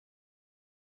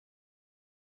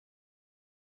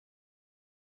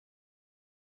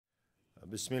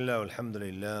بسم الله والحمد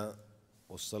لله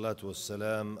والصلاة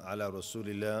والسلام على رسول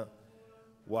الله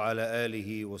وعلى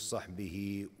آله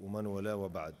وصحبه ومن والاه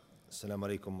وبعد. Assalamu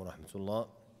alaikum wa rahmatullah.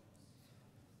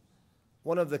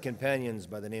 One of the companions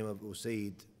by the name of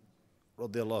Usaid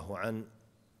radiallahu an,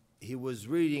 he was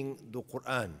reading the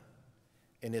Quran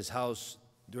in his house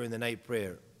during the night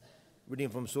prayer, reading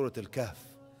from Surah Al-Kahf.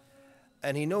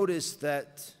 And he noticed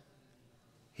that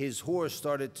his horse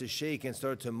started to shake and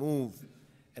started to move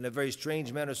in a very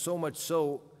strange manner, so much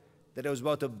so that it was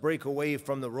about to break away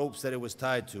from the ropes that it was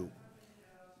tied to.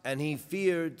 And he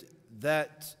feared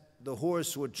that the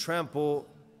horse would trample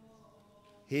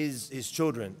his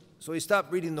children. So he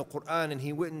stopped reading the Quran and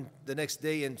he went the next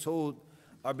day and told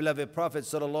our beloved Prophet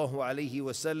sallallahu alaihi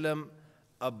wasallam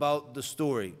about the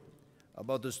story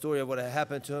of what had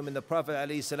happened to him. And the Prophet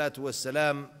alaihi salatu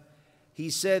wasalam, he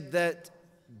said that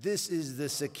this is the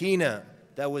sakina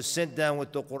that was sent down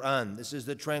with the Quran. This is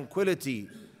the tranquility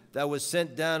that was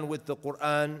sent down with the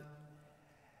Quran.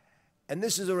 And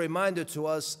this is a reminder to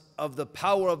us of the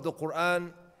power of the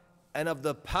Quran and of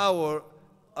the power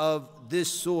of this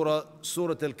surah,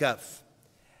 Surah Al-Kahf.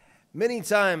 Many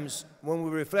times when we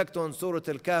reflect on Surah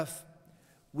Al-Kahf,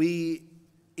 we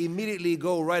immediately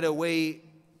go right away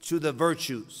to the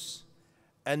virtues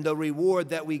and the reward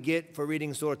that we get for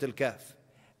reading Surah Al-Kahf.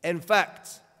 In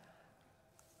fact,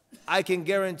 I can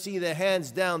guarantee that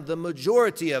hands down, the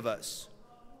majority of us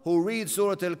who read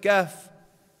Surah Al-Kahf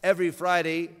every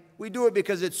Friday, we do it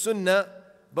because it's sunnah,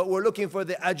 but we're looking for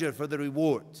the ajr, for the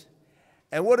reward.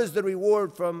 And what is the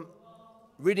reward from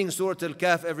reading Surah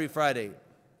Al-Kahf every Friday?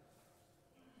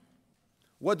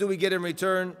 What do we get in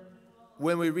return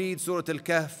when we read Surah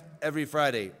Al-Kahf every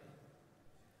Friday?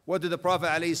 What did the Prophet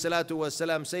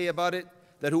ﷺ say about it?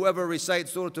 That whoever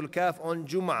recites Surah Al-Kahf on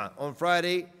jummah, on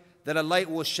Friday, that a light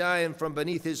will shine from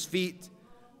beneath his feet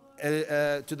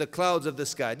to the clouds of the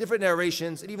sky. Different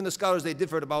narrations, and even the scholars, they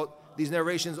differed about these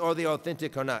narrations, are they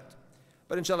authentic or not.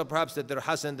 But inshallah, perhaps that they're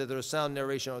hasan, that they're a sound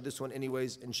narration, or this one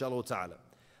anyways, inshallah ta'ala.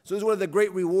 So this is one of the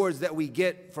great rewards that we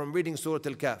get from reading Surah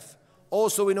Al-Kahf.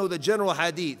 Also, we know the general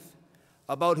hadith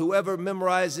about whoever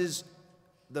memorizes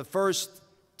the first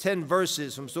 10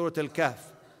 verses from Surah Al-Kahf,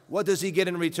 what does he get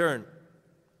in return?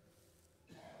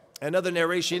 Another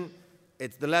narration,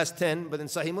 it's the last 10, but in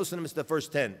Sahih Muslim it's the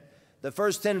first 10. The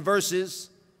first 10 verses,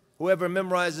 whoever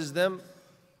memorizes them,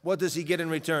 what does he get in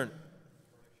return?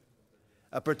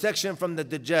 A protection from the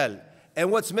Dajjal.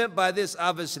 And what's meant by this,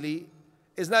 obviously,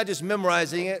 is not just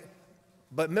memorizing it,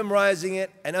 but memorizing it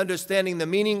and understanding the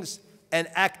meanings and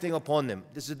acting upon them.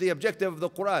 This is the objective of the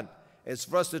Quran. It's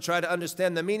for us to try to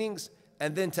understand the meanings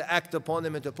and then to act upon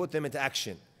them and to put them into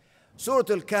action. Surah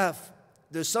Al-Kahf,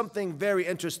 there's something very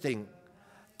interesting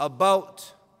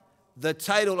about the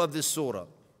title of this surah.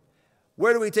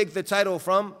 Where do we take the title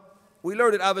from? We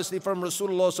learned it obviously from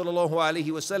Rasulullah sallallahu alaihi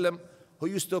wasallam, who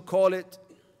used to call it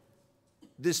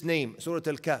this name, Surah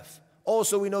Al-Kahf.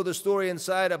 Also, we know the story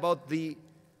inside about the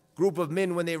group of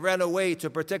men when they ran away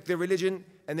to protect their religion,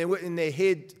 and they went and they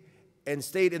hid and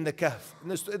stayed in the Kahf.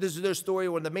 And this is their story,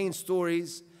 one of the main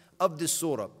stories of this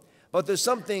surah. But there's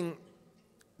something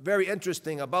very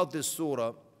interesting about this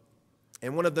surah,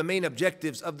 and one of the main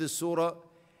objectives of this surah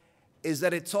is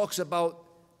that it talks about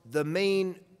the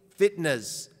main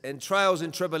fitnas and trials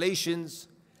and tribulations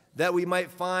that we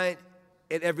might find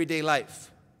in everyday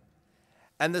life.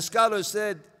 And the scholars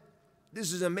said,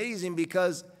 this is amazing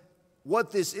because what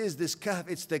this is, this kahf,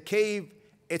 it's the cave,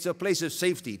 it's a place of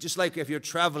safety. Just like if you're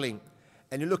traveling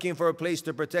and you're looking for a place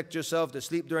to protect yourself, to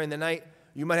sleep during the night,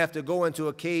 you might have to go into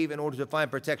a cave in order to find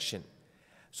protection.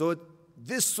 So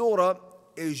this surah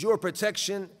is your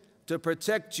protection to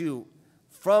protect you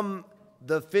from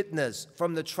the fitnas,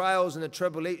 from the trials and the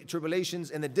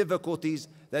tribulations and the difficulties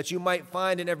that you might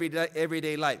find in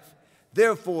everyday life.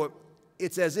 Therefore,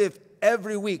 it's as if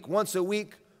every week, once a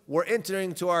week, we're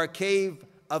entering to our cave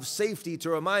of safety to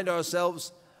remind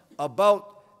ourselves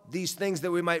about these things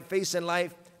that we might face in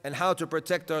life and how to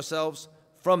protect ourselves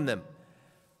from them.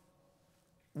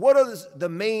 What are the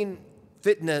main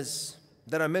fitnas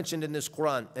that are mentioned in this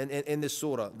Quran and in this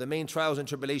surah, the main trials and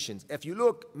tribulations? If you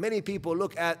look, many people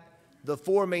look at the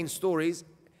four main stories,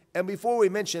 and before we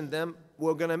mention them,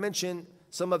 we're going to mention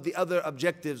some of the other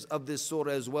objectives of this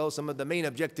surah as well, some of the main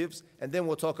objectives, and then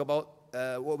we'll talk about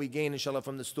what we gain, inshallah,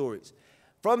 from the stories.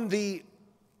 From the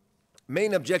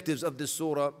main objectives of this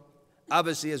surah,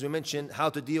 obviously, as we mentioned, how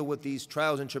to deal with these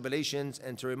trials and tribulations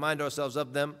and to remind ourselves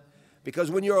of them,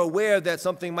 because when you're aware that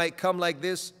something might come like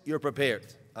this, you're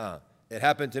prepared. It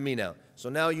happened to me now. So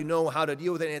now you know how to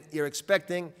deal with it, and you're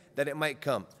expecting that it might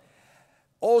come.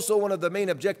 Also, one of the main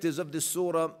objectives of this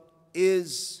surah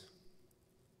is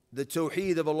the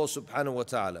tawheed of Allah subhanahu wa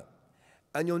ta'ala.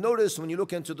 And you'll notice when you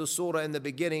look into the surah in the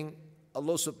beginning,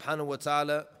 Allah subhanahu wa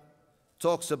ta'ala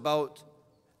talks about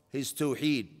His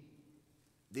tawheed,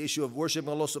 the issue of worshiping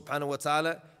Allah subhanahu wa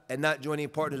ta'ala and not joining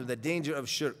partners with the danger of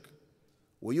shirk.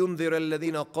 وَيُنذِرَ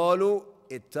الَّذِينَ قَالُوا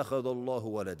اتَّخَذَ اللَّهُ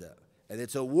وَلَدًا. And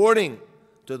it's a warning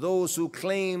to those who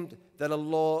claimed that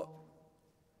Allah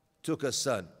took a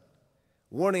son.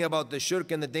 Warning about the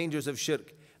shirk and the dangers of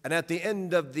shirk. And at the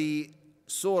end of the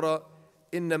surah,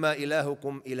 إِنَّمَا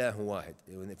إِلَهُكُمْ إِلَهُ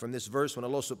وَاحِدٌ. From this verse, when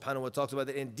Allah subhanahu wa ta'ala talks about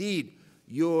that, indeed,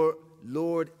 your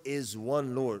Lord is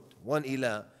one Lord, one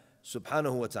ilah,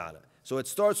 subhanahu wa ta'ala. So it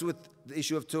starts with the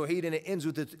issue of tawheed and it ends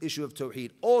with the issue of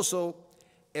tawheed. Also,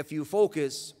 if you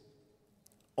focus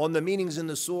on the meanings in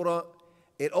the surah,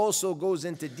 it also goes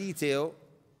into detail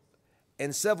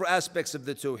in several aspects of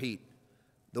the tawheed.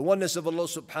 The oneness of Allah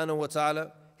subhanahu wa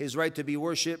ta'ala, His right to be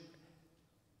worshipped,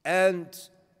 and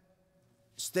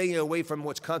staying away from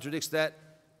what contradicts that,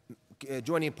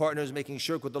 joining partners, making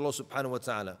shirk with Allah subhanahu wa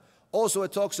ta'ala. Also,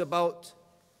 it talks about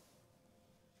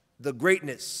the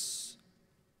greatness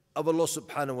of Allah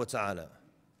subhanahu wa ta'ala.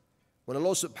 When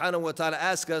Allah subhanahu wa ta'ala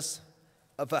asks us,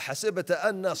 أَفَحَسِبَتَ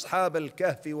أَنَّ أَصْحَابَ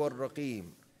الْكَهْفِ وَالرَّقِيمِ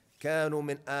كَانُوا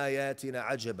مِنْ آيَاتِنَا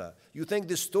عَجَبًا. You think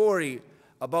the story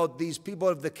about these people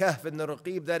of the Kahf and the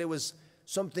Raqib, that it was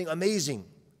something amazing.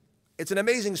 It's an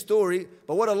amazing story,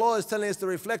 but what Allah is telling us to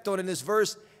reflect on in this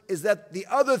verse is that the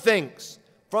other things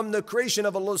from the creation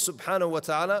of Allah subhanahu wa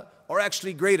ta'ala are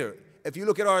actually greater. If you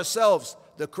look at ourselves,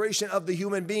 the creation of the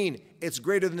human being, it's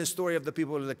greater than the story of the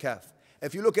people of the Kahf.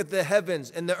 If you look at the heavens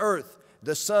and the earth,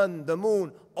 the sun, the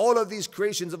moon, all of these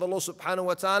creations of Allah subhanahu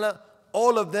wa ta'ala,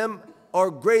 all of them are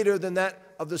greater than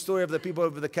that of the story of the people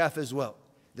of the Kahf as well.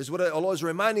 This is what Allah is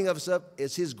reminding us of,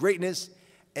 is His greatness.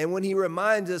 And when He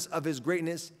reminds us of His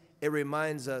greatness, it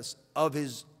reminds us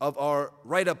of our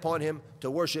right upon Him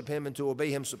to worship Him and to obey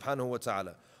Him subhanahu wa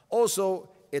ta'ala. Also,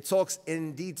 it talks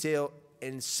in detail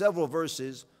in several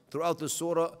verses throughout the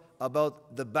surah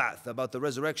about the ba'th, about the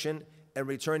resurrection and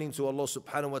returning to Allah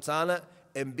subhanahu wa ta'ala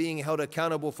and being held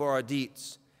accountable for our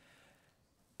deeds.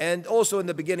 And also in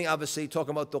the beginning, obviously,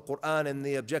 talking about the Quran and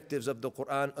the objectives of the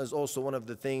Quran is also one of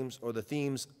the themes or the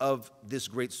themes of this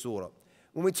great surah.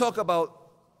 When we talk about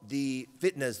the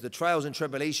fitnas, the trials and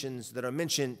tribulations that are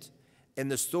mentioned in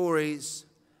the stories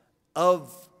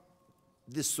of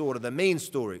this surah, the main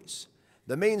stories.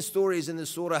 The main stories in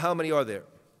this surah, how many are there?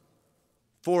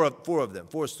 Four of them,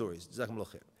 4 stories. Jazakumullah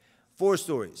khair. 4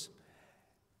 stories.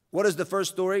 What is the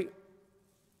first story?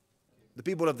 The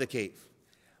people of the cave.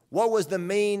 What was the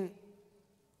main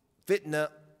fitna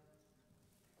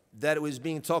that was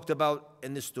being talked about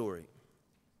in this story?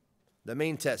 The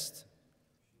main test.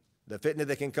 The fitna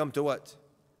that can come to what?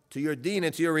 To your deen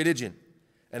and to your religion.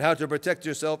 And how to protect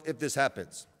yourself if this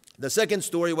happens. The second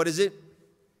story, what is it?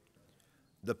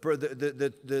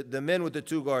 The men with the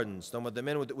 2 gardens. Talking about the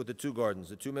men with the 2 gardens.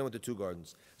 The 2 men with the 2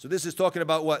 gardens. So this is talking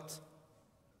about what?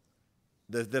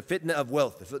 The fitna of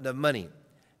wealth, the fitna of money.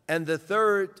 And the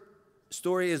third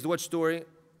story is what story?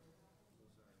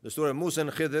 The story of Musa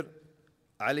and Khidr,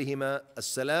 alayhima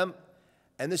as-salam.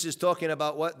 And this is talking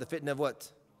about what? The fitna of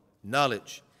what?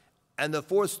 Knowledge. And the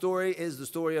fourth story is the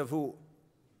story of who?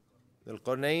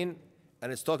 Al-Qarnayn.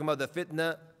 And it's talking about the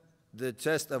fitna, the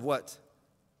test of what?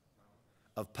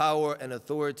 Of power and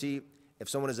authority if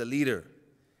someone is a leader.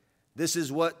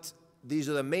 These are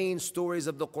the main stories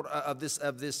of the Quran,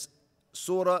 of this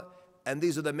surah, and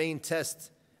these are the main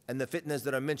tests and the fitnas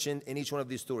that are mentioned in each one of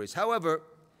these stories. However,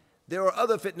 there are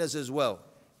other fitnas as well.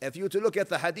 If you were to look at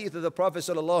the hadith of the Prophet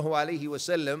sallallahu alaihi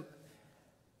wasallam,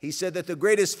 he said that the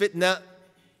greatest fitna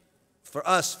for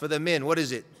us, for the men, what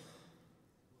is it?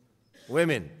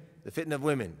 Women. The fitna of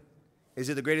women. Is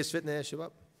it the greatest fitna,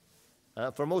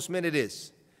 Shabab? For most men it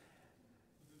is.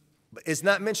 But it's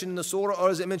not mentioned in the surah, or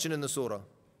is it mentioned in the surah?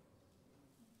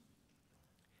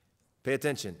 Pay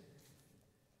attention.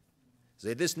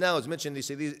 Say this now is mentioned. They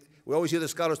say we always hear the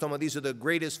scholars talking about these are the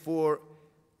greatest 4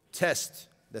 tests,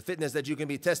 the fitness that you can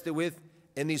be tested with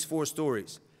in these 4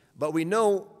 stories. But we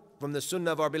know from the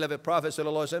sunnah of our beloved Prophet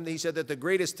ﷺ, he said that the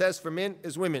greatest test for men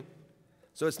is women.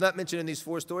 So it's not mentioned in these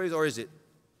 4 stories, or is it?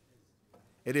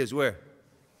 It is. Where?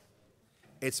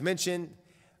 It's mentioned,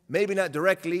 maybe not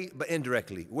directly, but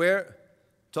indirectly. Where?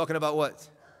 Talking about what?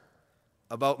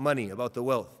 About money, about the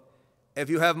wealth. If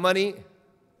you have money,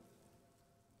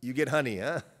 you get honey,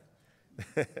 huh?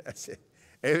 That's it.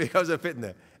 It becomes a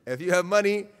fitna. If you have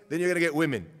money, then you're going to get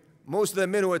women. Most of the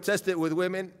men who are tested with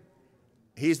women,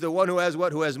 he's the one who has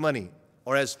what? Who has money,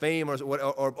 or has fame,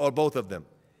 or both of them.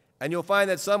 And you'll find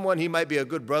that someone, he might be a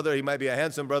good brother, he might be a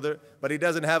handsome brother, but he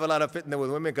doesn't have a lot of fitna with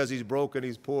women because he's broke and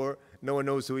he's poor. No one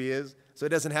knows who he is. So he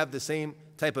doesn't have the same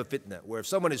type of fitna. Where if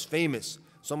someone is famous,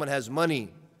 someone has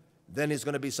money, then he's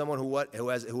going to be someone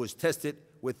who is tested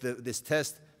with this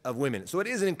test of women. So it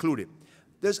isn't included.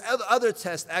 There's other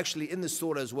tests actually in the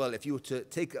surah as well, if you were to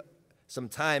take some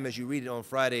time as you read it on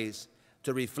Fridays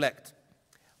to reflect.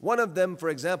 One of them, for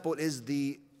example, is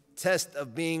the test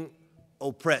of being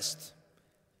oppressed,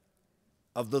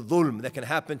 of the dhulm that can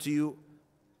happen to you,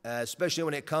 especially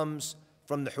when it comes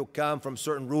from the hukam, from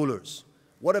certain rulers.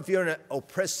 What if you're in an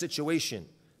oppressed situation?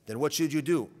 Then what should you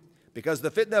do? Because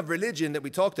the fitna of religion that we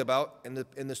talked about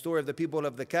in the story of the people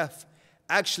of the Kahf,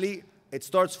 actually it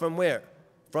starts from where?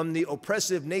 From the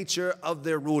oppressive nature of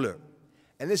their ruler.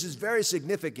 And this is very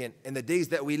significant in the days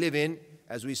that we live in,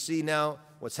 as we see now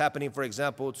what's happening, for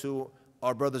example, to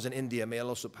our brothers in India. May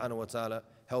Allah subhanahu wa ta'ala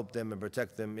help them and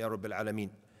protect them, Ya Rabbil Alameen.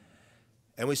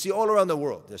 And we see all around the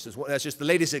world. That's just the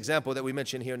latest example that we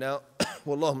mention here now.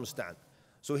 Wallahu musta'an.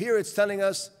 So here it's telling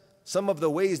us some of the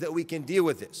ways that we can deal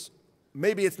with this.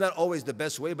 Maybe it's not always the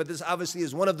best way, but this obviously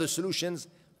is one of the solutions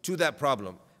to that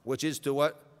problem, which is to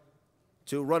what?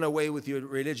 To run away with your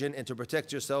religion and to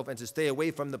protect yourself and to stay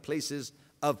away from the places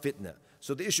of fitna.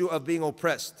 So the issue of being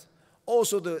oppressed.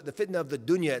 Also the fitna of the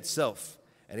dunya itself.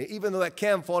 And even though that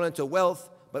can fall into wealth,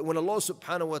 but when Allah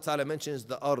subhanahu wa ta'ala mentions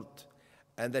the ard,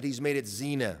 and that He's made it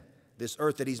zina, this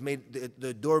earth that He's made,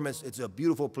 the dormants, it's a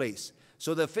beautiful place.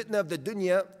 So the fitna of the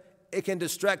dunya, it can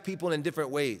distract people in different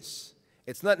ways.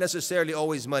 It's not necessarily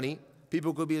always money.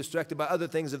 People could be distracted by other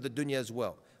things of the dunya as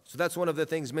well. So that's one of the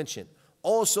things mentioned.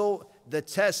 Also, the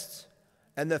test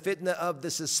and the fitna of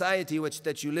the society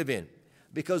that you live in.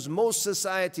 Because most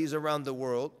societies around the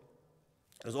world,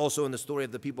 as also in the story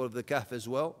of the people of the Kahf as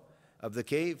well, of the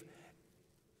cave,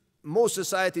 most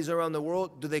societies around the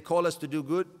world, do they call us to do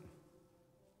good?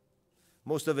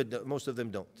 Most of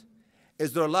them don't.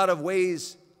 Is there a lot of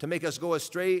ways to make us go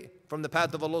astray from the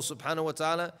path of Allah subhanahu wa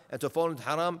ta'ala and to fall into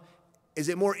haram? Is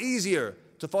it more easier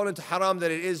to fall into haram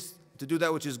than it is to do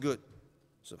that which is good?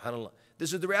 Subhanallah.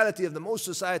 This is the reality of the most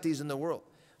societies in the world.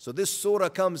 So this surah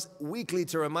comes weekly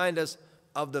to remind us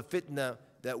of the fitna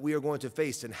that we are going to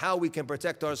face and how we can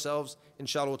protect ourselves,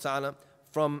 inshallah ta'ala,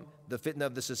 from the fitna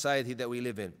of the society that we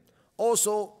live in.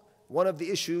 Also, one of the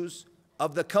issues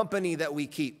of the company that we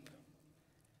keep.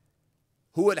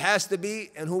 Who it has to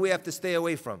be and who we have to stay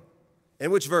away from.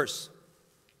 In which verse?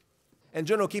 In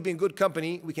general, keeping good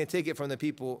company, we can take it from the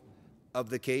people of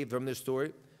the cave, from their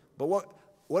story. But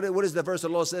what is the verse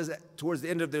Allah says towards the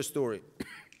end of their story?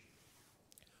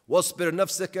 وَاصْبِرْ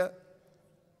نَفْسَكَ.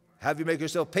 Have you make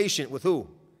yourself patient with who?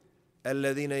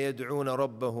 الَّذِينَ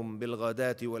يَدْعُونَ رَبَّهُمْ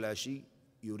بِالْغَدَاةِ وَالْعَشِيِّ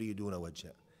يُرِيدُونَ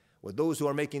وَجْهَهُ. With those who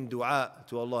are making dua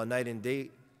to Allah night and day,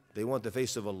 they want the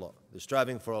face of Allah. They're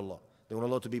striving for Allah. They want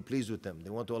Allah to be pleased with them. They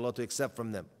want Allah to accept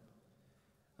from them.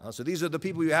 So these are the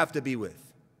people you have to be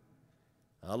with.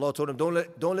 Allah told them,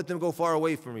 don't let them go far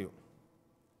away from you.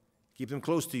 Keep them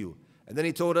close to you. And then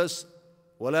He told us,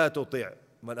 وَلَا تُطِعْ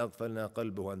مَنْ أَغْفَلْنَا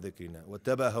قَلْبُهُ عَنْ ذِكْرِنَا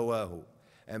وَاتَّبَعَ هَوَاهُ.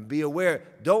 And be aware,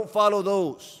 don't follow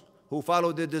those who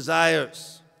follow their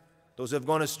desires. Those who have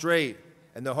gone astray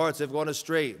and their hearts have gone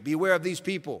astray. Beware of these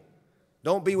people.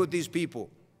 Don't be with these people.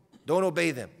 Don't obey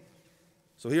them.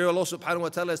 So here Allah subhanahu wa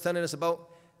ta'ala is telling us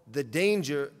about the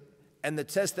danger and the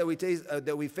test that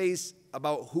we face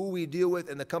about who we deal with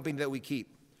and the company that we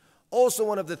keep. Also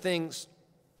one of the things,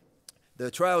 the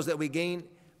trials that we gain,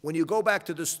 when you go back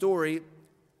to the story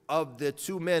of the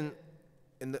two men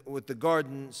with the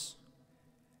gardens,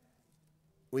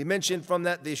 we mentioned from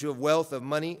that the issue of wealth, of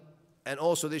money, and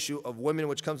also the issue of women,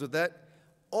 which comes with that.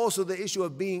 Also the issue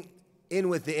of being in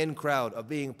with the in crowd, of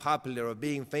being popular, of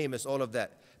being famous, all of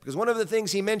that. Because one of the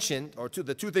things he mentioned, or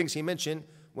the two things he mentioned,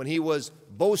 when he was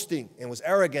boasting and was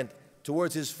arrogant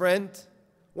towards his friend,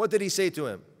 what did he say to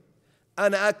him?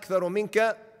 أَنَا أَكْثَرُ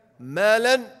مِنْكَ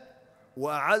مَالًا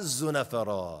وَأَعَزُّ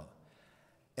نَفَرًا.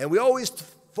 And we always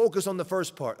focus on the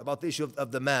first part, about the issue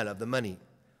of the mal, of the money.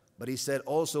 But he said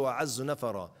also, أَعَزُّ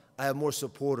نَفَرًا. I have more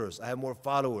supporters, I have more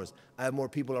followers, I have more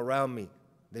people around me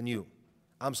than you.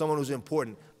 I'm someone who's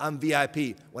important. I'm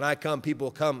VIP. When I come, people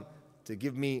come to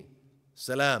give me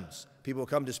salams. People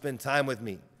come to spend time with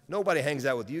me. Nobody hangs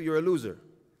out with you. You're a loser.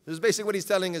 This is basically what he's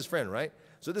telling his friend, right?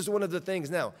 So this is one of the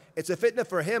things now. It's a fitna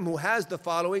for him who has the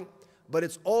following, but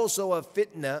it's also a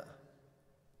fitna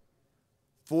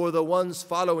for the ones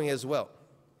following as well.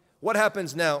 What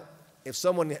happens now if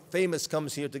someone famous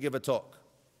comes here to give a talk?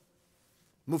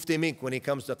 Mufti Mink, when he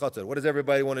comes to Qatar, what does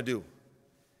everybody want to do?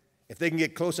 If they can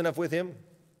get close enough with him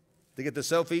to get the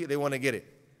selfie, they want to get it.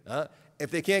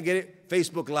 If they can't get it,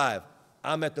 Facebook Live.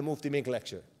 I'm at the Mufti Mink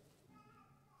lecture.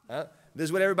 This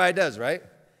is what everybody does, right?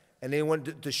 And they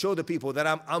want to show the people that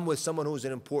I'm with someone who's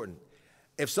important.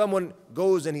 If someone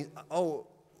goes and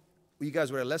you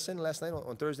guys were at a lesson last night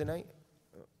on Thursday night?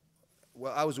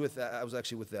 Well, I was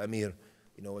actually with the Amir.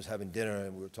 I was having dinner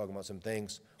and we were talking about some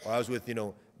things. Or I was with,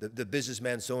 the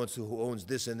businessman so-and-so who owns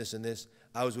this and this and this.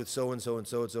 I was with so-and-so and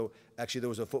so-and-so. Actually, there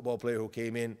was a football player who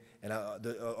came in, and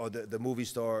the movie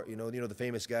star, the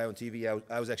famous guy on TV.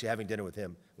 I was actually having dinner with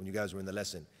him when you guys were in the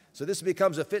lesson. So this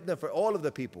becomes a fitna for all of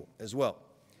the people as well.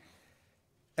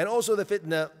 And also the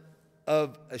fitna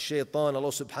of a shaitan. Allah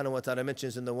subhanahu wa ta'ala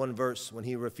mentions in the one verse when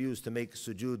he refused to make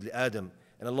sujood li Adam.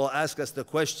 And Allah asked us the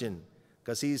question,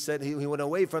 because he said he went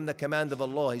away from the command of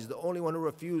Allah. He's the only one who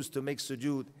refused to make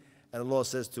sujood. And Allah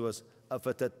says to us,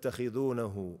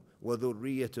 أَفَتَتَّخِذُونَهُ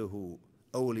وَذُرِّيَّتَهُ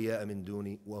أَوْلِيَاءَ مِن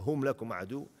دُونِي وَهُمْ لَكُمْ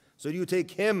عَدُوٌّ. So do you take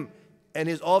him and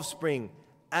his offspring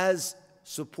as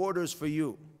supporters for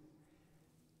you,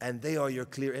 and they are your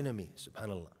clear enemy?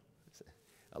 Subhanallah.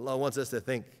 Allah wants us to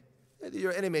think that you're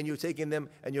your enemy and you're taking them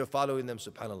and you're following them,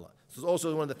 subhanallah. So it's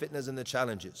also one of the fitnas and the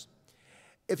challenges.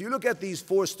 If you look at these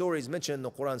 4 stories mentioned in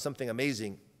the Quran, something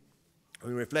amazing,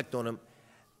 when we reflect on them,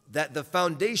 that the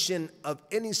foundation of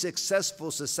any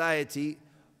successful society,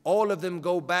 all of them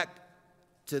go back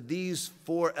to these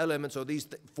 4 elements or these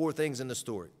 4 things in the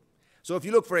story. So if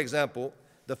you look, for example,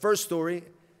 the first story,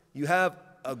 you have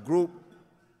a group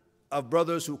of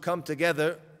brothers who come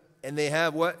together and they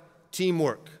have what?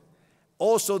 Teamwork.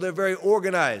 Also, they're very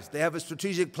organized. They have a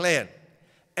strategic plan.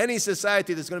 Any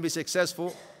society that's going to be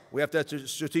successful, we have to have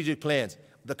strategic plans.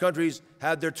 The countries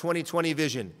had their 2020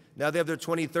 vision. Now they have their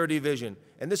 2030 vision.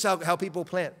 And this is how people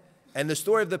plan. And the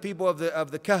story of the people of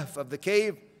the Kahf, of the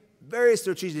cave, very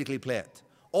strategically planned.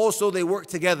 Also, they worked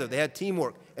together. They had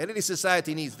teamwork. And any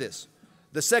society needs this.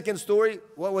 The second story,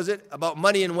 what was it? About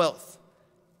money and wealth.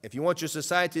 If you want your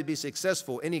society to be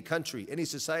successful, any country, any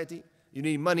society, you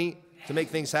need money to make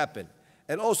things happen.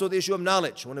 And also the issue of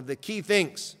knowledge, one of the key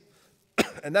things.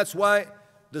 And that's why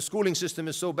the schooling system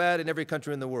is so bad in every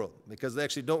country in the world, because they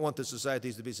actually don't want the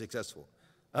societies to be successful.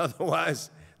 Otherwise,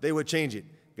 they would change it.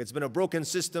 It's been a broken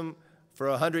system for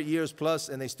 100 years plus,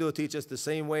 and they still teach us the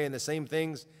same way and the same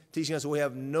things, teaching us we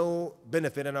have no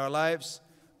benefit in our lives.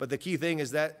 But the key thing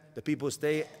is that the people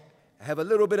have a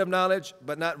little bit of knowledge,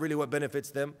 but not really what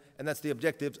benefits them, and that's the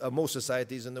objectives of most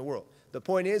societies in the world. The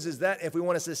point is that if we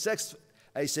want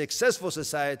a successful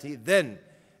society, then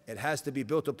it has to be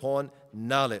built upon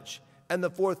knowledge. And the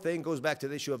fourth thing goes back to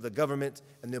the issue of the government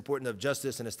and the importance of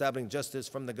justice and establishing justice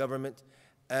from the government.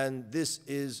 And this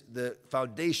is the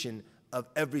foundation of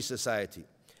every society.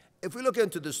 If we look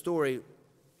into the story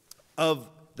of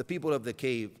the people of the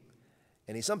cave,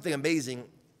 and it's something amazing,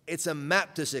 it's a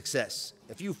map to success.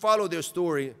 If you follow their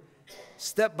story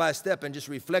step by step and just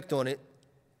reflect on it,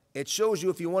 it shows you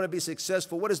if you want to be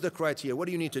successful, what is the criteria? What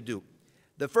do you need to do?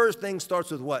 The first thing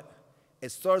starts with what? It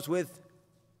starts with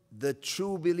the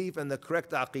true belief and the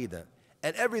correct aqeedah.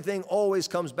 And everything always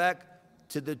comes back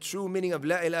to the true meaning of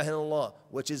La ilaha illallah,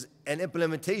 which is an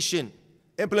implementation.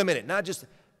 Implement it, not just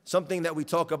something that we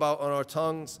talk about on our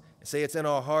tongues and say it's in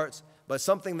our hearts, but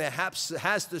something that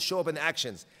has to show up in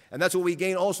actions. And that's what we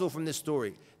gain also from this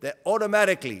story, that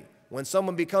automatically when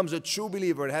someone becomes a true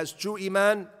believer and has true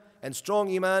iman and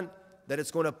strong iman, that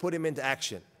it's going to put him into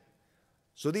action.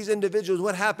 So these individuals,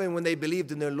 what happened when they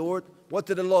believed in their Lord? What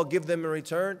did Allah give them in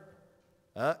return?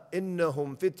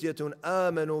 إِنَّهُمْ فِتْيَةٌ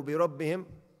آمَنُوا بِرَبِّهِمْ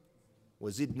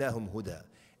وَزِدْنَاهُمْ هُدًى.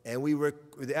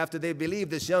 And after they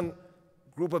believed, this young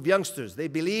group of youngsters, they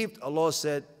believed, Allah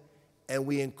said, and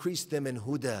we increased them in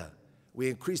huda. We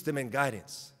increased them in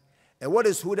guidance. And what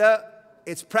is huda?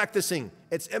 It's practicing,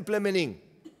 it's implementing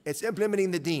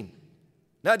the deen.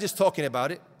 Not just talking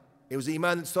about it. It was the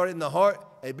iman that started in the heart,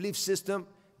 a belief system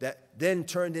that then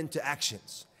turned into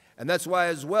actions. And that's why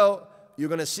as well, you're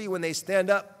going to see when they stand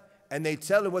up and they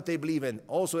tell them what they believe in.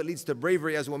 Also, it leads to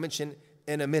bravery, as we'll mention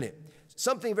in a minute.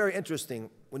 Something very interesting,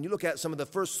 when you look at some of the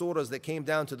first surahs that came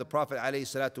down to the Prophet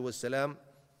ﷺ,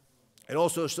 it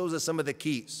also shows us some of the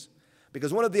keys.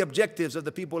 Because one of the objectives of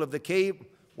the people of the cave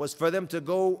was for them to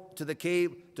go to the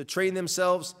cave to train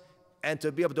themselves and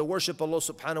to be able to worship Allah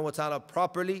subhanahu wa ta'ala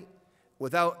properly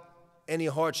without any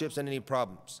hardships and any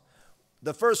problems.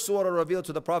 The first surah revealed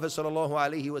to the Prophet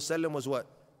ﷺ was what?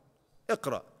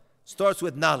 Iqra. Starts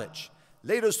with knowledge.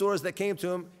 Later surahs that came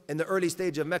to him in the early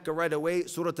stage of Mecca right away,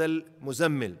 Surah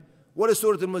Al-Muzammil. What is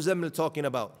Surah Al-Muzammil talking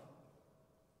about?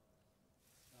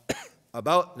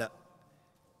 No.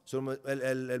 Surah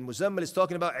Al-Muzammil is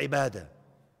talking about ibadah,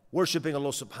 worshipping Allah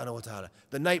subhanahu wa ta'ala,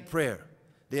 the night prayer,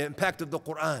 the impact of the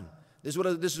Quran. This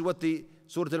is what the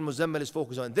Surah Al-Muzammil is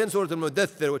focused on. Then Surah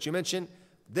Al-Mudaththir, which you mentioned,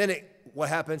 then what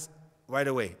happens? right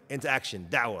away into action,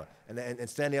 da'wah, and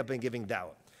standing up and giving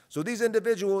da'wah. So these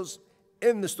individuals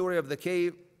in the story of the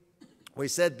cave, we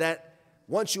said that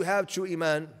once you have true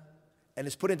iman and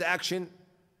it's put into action,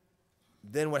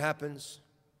 then what happens?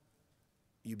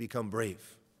 You become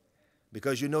brave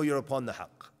because you know you're upon the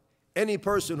haqq. Any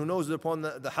person who knows they're upon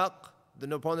the haqq,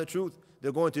 they're upon the truth,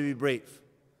 they're going to be brave.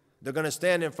 They're going to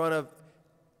stand in front of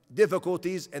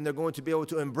difficulties and they're going to be able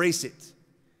to embrace it.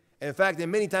 In fact,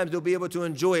 and many times they'll be able to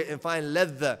enjoy it and find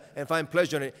ladha and find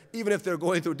pleasure in it, even if they're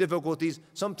going through difficulties,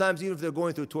 sometimes even if they're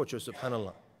going through torture,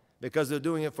 subhanAllah, because they're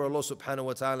doing it for Allah subhanahu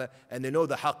wa ta'ala and they know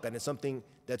the haqq and it's something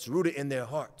that's rooted in their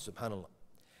heart, subhanAllah.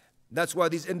 That's why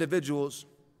these individuals,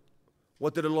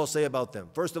 what did Allah say about them?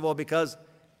 First of all, because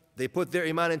they put their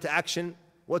iman into action,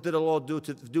 what did Allah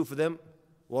do for them?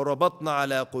 وَرَبَطْنَا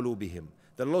عَلَىٰ قُلُوبِهِمْ.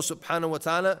 That Allah subhanahu wa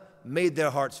ta'ala made their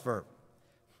hearts firm.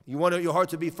 You want your heart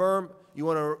to be firm, you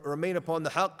want to remain upon the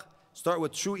haqq, start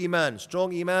with true iman,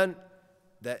 strong iman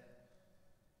that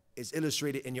is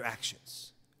illustrated in your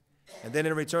actions. And then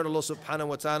in return, Allah subhanahu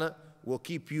wa ta'ala will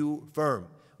keep you firm.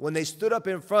 When they stood up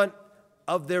in front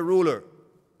of their ruler,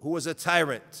 who was a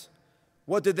tyrant,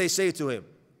 what did they say to him?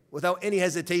 Without any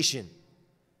hesitation,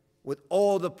 with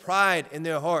all the pride in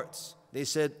their hearts, they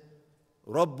said,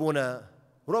 Rabbuna,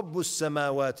 Rabbus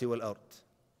samawati wal ard.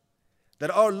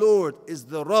 That our Lord is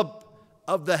the Rabb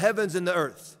of the heavens and the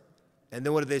earth. And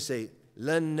then what did they say?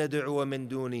 لَن نَدْعُوَ مِن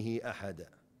دُونِهِ أَحَدًا.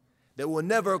 That we'll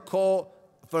never call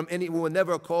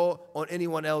on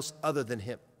anyone else other than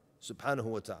Him, subhanahu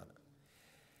wa ta'ala.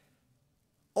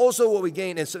 Also what we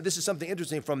gain, and so this is something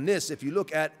interesting from this, if you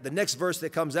look at the next verse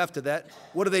that comes after that,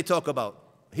 what do they talk about?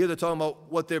 Here they're talking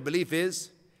about what their belief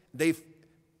is. They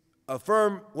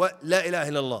affirm what? La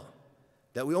ilaha illallah.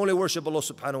 That we only worship Allah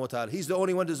subhanahu wa ta'ala. He's the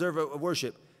only one deserving of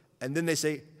worship. And then they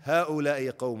say,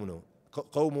 هَؤُلَاءِ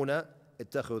قَوْمُنَا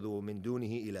اتَّخَذُوا مِن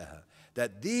دُونِهِ إِلَهًا.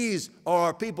 That these are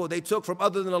our people they took from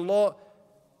other than Allah,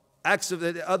 acts of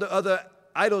other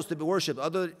idols to be worshipped,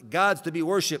 other gods to be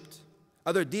worshipped,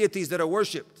 other deities that are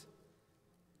worshipped.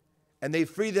 And they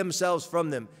free themselves from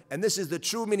them. And this is the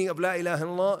true meaning of La ilaha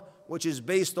illallah, which is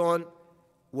based on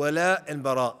wala and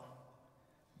bara.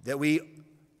 That we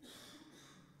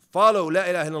follow La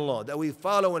ilaha illallah, that we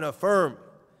follow and affirm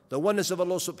the oneness of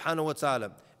Allah subhanahu wa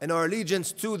ta'ala and our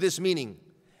allegiance to this meaning.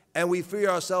 And we free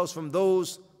ourselves from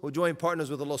those who join partners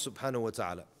with Allah subhanahu wa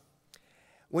ta'ala.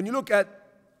 When you look at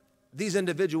these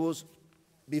individuals,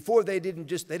 before they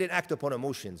didn't act upon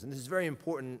emotions. And this is a very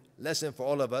important lesson for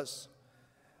all of us,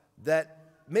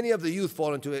 that many of the youth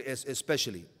fall into it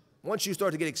especially. Once you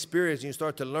start to get experience and you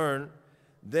start to learn,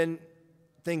 then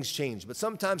things change. But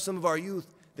sometimes some of our youth,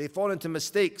 they fall into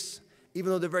mistakes,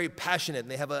 even though they're very passionate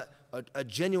and they have a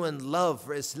genuine love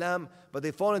for Islam, but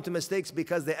they fall into mistakes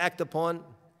because they act upon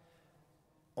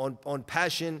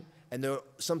passion, and they're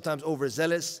sometimes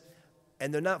overzealous,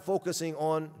 and they're not focusing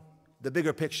on the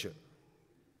bigger picture.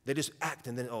 They just act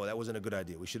and then, oh, that wasn't a good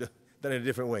idea. We should have done it a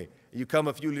different way. You come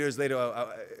a few years later,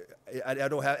 they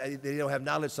don't have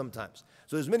knowledge sometimes.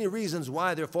 So there's many reasons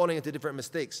why they're falling into different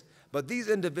mistakes. But these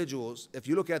individuals, if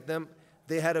you look at them,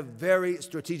 they had a very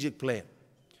strategic plan,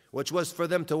 which was for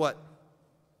them to what?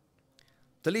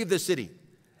 To leave the city.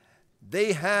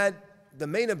 They had the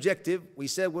main objective, we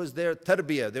said, was their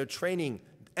tarbiyah, their training,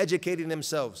 educating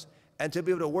themselves, and to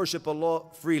be able to worship Allah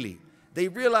freely. They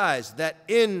realized that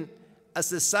in a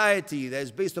society that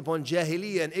is based upon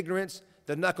jahiliyyah and ignorance,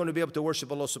 they're not going to be able to worship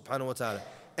Allah subhanahu wa ta'ala.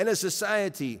 In a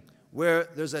society where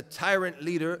there's a tyrant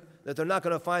leader, that they're not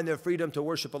going to find their freedom to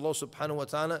worship Allah subhanahu wa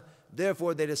ta'ala.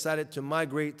 Therefore, they decided to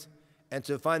migrate and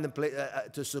to find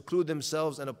to seclude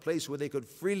themselves in a place where they could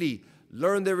freely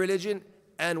learn their religion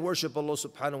and worship Allah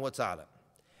subhanahu wa ta'ala.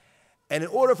 And in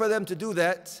order for them to do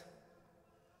that,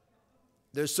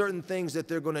 there's certain things that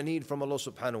they're going to need from Allah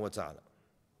subhanahu wa ta'ala.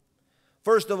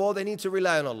 First of all, they need to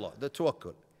rely on Allah, the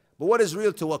tawakkul. But what is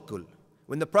real tawakkul?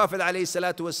 When the Prophet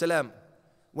ﷺ,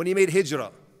 when he made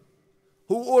hijrah,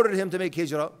 who ordered him to make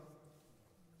hijrah?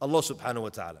 Allah subhanahu wa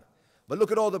ta'ala. But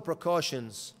look at all the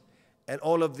precautions and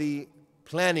all of the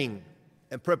planning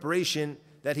and preparation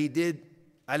that he did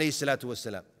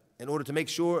ﷺ, in order to make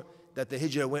sure that the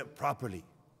hijrah went properly.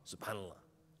 Subhanallah.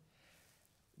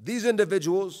 These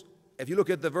individuals, if you look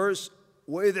at the verse,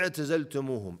 وَإِذْ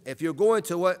اعْتَزَلْتُمُوهُمْ, if you're going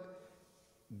to what?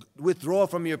 Withdraw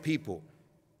from your people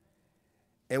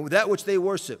and that which they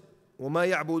worship,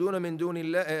 وَمَا يَعْبُدُونَ مِن دُونِ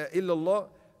اللَّهِ إِلَّا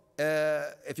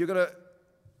اللَّهِ, if you're going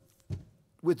to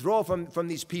withdraw from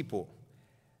these people,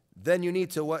 then you need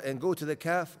to what? And go to the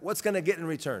Kahf. What's going to get in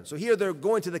return? So here they're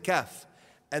going to the Kahf,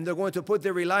 and they're going to put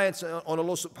their reliance on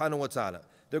Allah subhanahu wa ta'ala.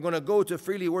 They're going to go to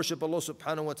freely worship Allah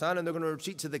subhanahu wa ta'ala, and they're going to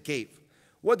retreat to the cave.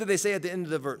 What did they say at the end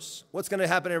of the verse? What's going to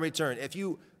happen in return? If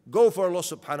you go for Allah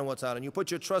subhanahu wa ta'ala and you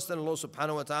put your trust in Allah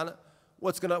subhanahu wa ta'ala,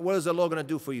 what is Allah going to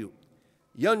do for you?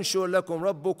 يَنْشُرْ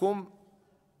لَكُمْ رَبُّكُمْ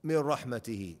مِنْ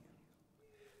رَحْمَتِهِ.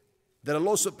 That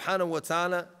Allah subhanahu wa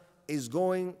ta'ala is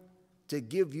going to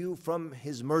give you from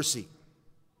His mercy.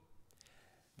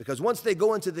 Because once they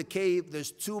go into the cave,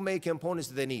 there's two main components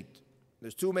that they need.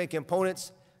 There's two main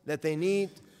components that they need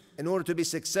in order to be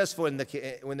successful when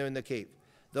they're in the cave.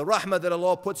 The rahmah that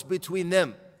Allah puts between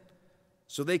them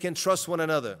so they can trust one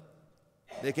another.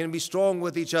 They can be strong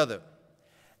with each other.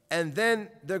 And then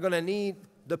they're going to need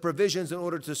the provisions in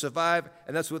order to survive.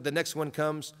 And that's what the next one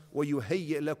comes.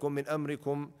 وَيُهَيِّئْ لَكُم مِّنْ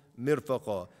أَمْرِكُمْ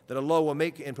مِرْفَقًا. That Allah will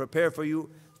make and prepare for you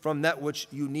from that which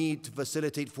you need to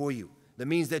facilitate for you. The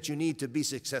means that you need to be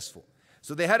successful.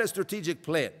 So they had a strategic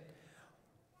plan.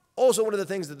 Also, one of the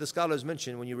things that the scholars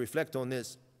mention when you reflect on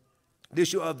this, the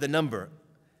issue of the number.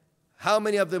 How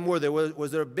many of them were there?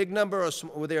 Was there a big number, or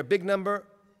were there a big number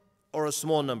or a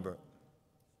small number?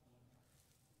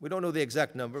 We don't know the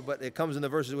exact number, but it comes in the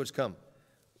verses which come.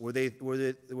 Was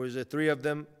there 3 of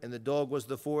them and the dog was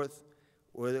the 4th?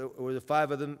 Were there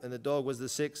 5 of them and the dog was the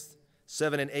 6th?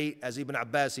 7 and 8, as Ibn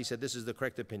Abbas, he said this is the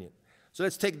correct opinion. So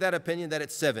let's take that opinion that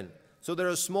it's 7. So they're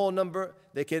a small number.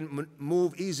 They can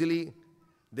move easily.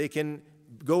 They can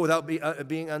go without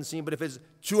being unseen. But if it's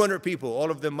 200 people,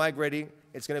 all of them migrating,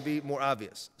 it's going to be more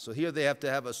obvious. So here they have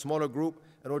to have a smaller group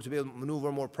in order to be able to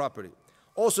maneuver more properly.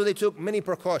 Also, they took many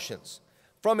precautions.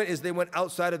 From it is they went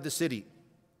outside of the city.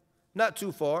 Not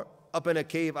too far, up in a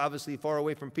cave, obviously far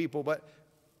away from people, but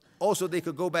also they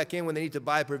could go back in when they need to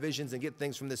buy provisions and get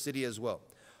things from the city as well.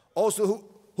 Also,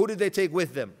 who did they take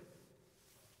with them?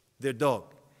 Their dog.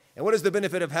 And what is the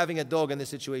benefit of having a dog in this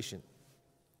situation?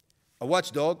 A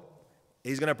watchdog,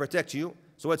 he's going to protect you.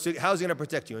 So how's he going to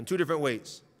protect you? In 2 different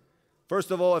ways.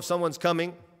 First of all, if someone's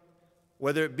coming,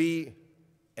 whether it be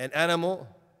an animal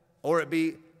or it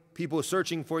be people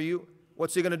searching for you,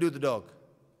 what's he going to do to the dog?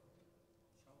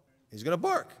 He's going to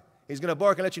bark. He's going to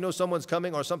bark and let you know someone's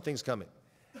coming or something's coming.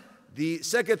 The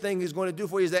second thing he's going to do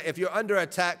for you is that if you're under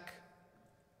attack,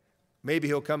 maybe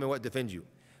he'll come and defend you.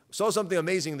 Saw something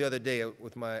amazing the other day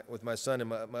with my son and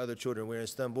my other children. We were in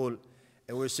Istanbul,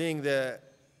 and we're seeing the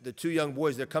 2 young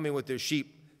boys. They're coming with their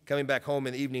sheep, coming back home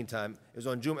in the evening time. It was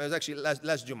on Jummah. It was actually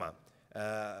last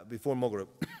Jummah, before Maghrib.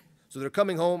 So they're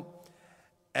coming home,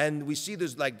 and we see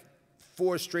there's like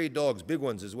 4 stray dogs, big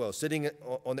ones as well, sitting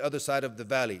on the other side of the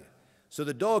valley. So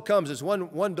the dog comes. There's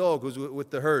one dog who's with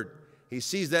the herd. He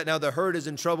sees that now the herd is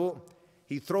in trouble.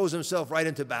 He throws himself right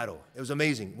into battle. It was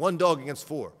amazing. 1 dog against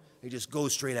 4. He just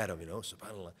goes straight at him,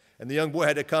 subhanAllah. And the young boy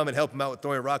had to come and help him out with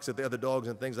throwing rocks at the other dogs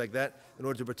and things like that in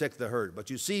order to protect the herd. But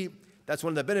you see, that's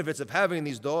one of the benefits of having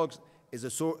these dogs, is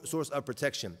a source of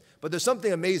protection. But there's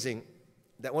something amazing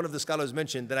that one of the scholars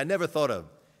mentioned that I never thought of.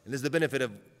 And this is the benefit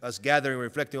of us gathering and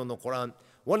reflecting on the Quran.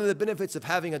 One of the benefits of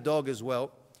having a dog as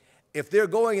well, if they're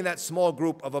going in that small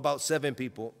group of about 7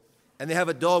 people, and they have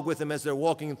a dog with them as they're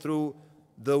walking through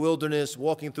the wilderness,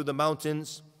 walking through the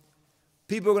mountains,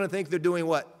 people are going to think they're doing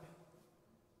what?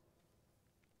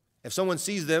 If someone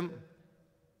sees them,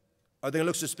 are they going to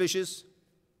look suspicious?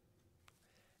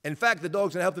 In fact, the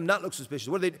dog's going to help them not look suspicious.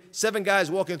 What are they? 7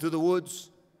 guys walking through the woods,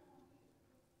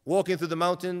 walking through the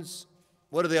mountains.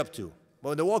 What are they up to? Well,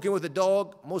 when they're walking with a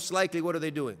dog, most likely, what are they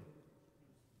doing?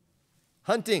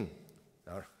 Hunting.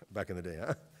 Back in the day,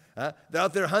 huh? They're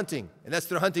out there hunting, and that's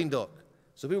their hunting dog.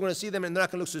 So people are going to see them, and they're not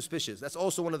going to look suspicious. That's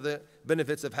also one of the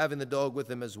benefits of having the dog with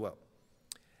them as well.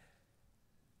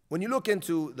 When you look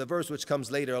into the verse which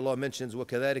comes later, Allah mentions,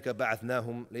 وَكَذَلِكَ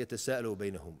بَعَثْنَاهُمْ لِيَتَسَاءَلُوا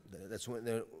بَيْنَهُم. That's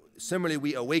when similarly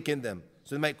we awaken them,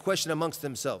 so they might question amongst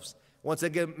themselves. Once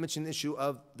again, mention the issue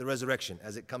of the resurrection,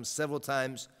 as it comes several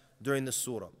times during the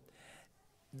surah.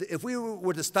 If we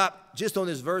were to stop just on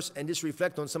this verse and just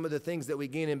reflect on some of the things that we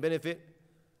gain and benefit,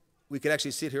 we could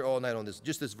actually sit here all night on this,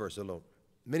 just this verse alone.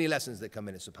 Many lessons that come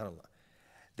in it, subhanAllah.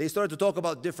 They started to talk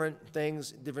about different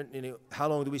things, how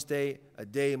long do we stay? A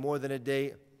day, more than a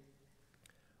day.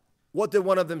 What did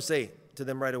one of them say to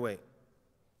them right away?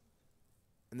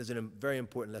 And there's a very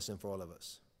important lesson for all of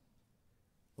us.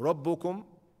 رَبُّكُمْ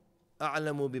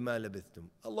أَعْلَمُ بِمَا لَبِثْتُمْ.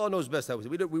 Allah knows best how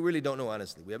we really don't know,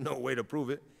 honestly. We have no way to prove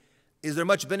it. Is there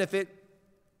much benefit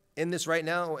in this right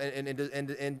now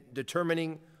and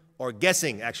determining or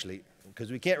guessing, actually,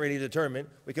 because we can't really determine.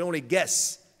 We can only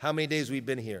guess how many days we've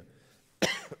been here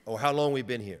or how long we've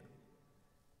been here.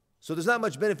 So there's not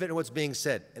much benefit in what's being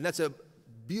said. And that's a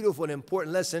beautiful and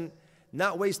important lesson,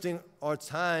 not wasting our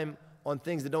time on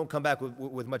things that don't come back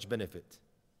with much benefit.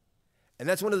 And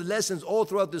that's one of the lessons all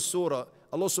throughout this surah.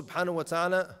 Allah subhanahu wa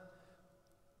ta'ala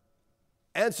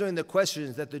answering the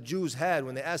questions that the Jews had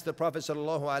when they asked the Prophet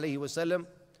ﷺ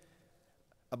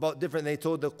about different, they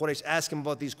told the Quraysh, ask him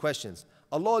about these questions.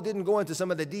 Allah didn't go into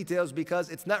some of the details because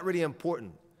it's not really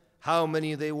important. How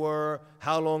many they were,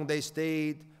 how long they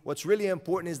stayed. What's really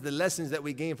important is the lessons that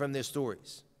we gain from their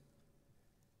stories.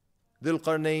 Dhul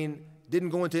Qarnayn didn't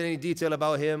go into any detail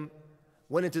about him,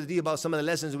 went into the detail about some of the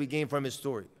lessons we gained from his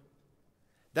story.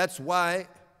 That's why,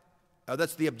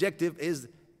 that's the objective, is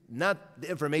not the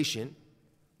information,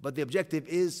 but the objective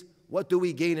is what do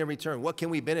we gain in return? What can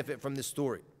we benefit from this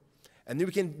story? And then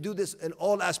we can do this in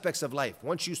all aspects of life.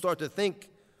 Once you start to think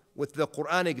with the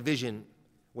Quranic vision,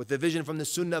 with the vision from the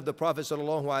Sunnah of the Prophet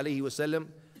ﷺ,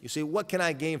 you say, what can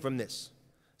I gain from this?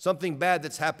 Something bad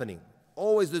that's happening.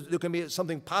 Always there can be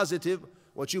something positive,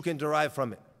 what you can derive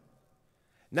from it.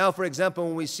 Now, for example,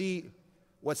 when we see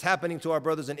what's happening to our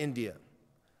brothers in India,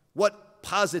 what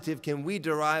positive can we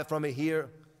derive from it here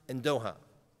in Doha?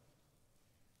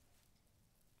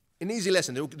 An easy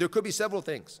lesson. There could be several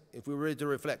things if we were ready to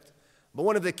reflect. But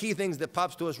one of the key things that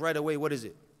pops to us right away, what is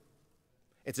it?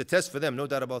 It's a test for them, no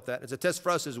doubt about that. It's a test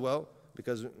for us as well,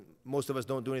 because most of us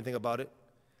don't do anything about it.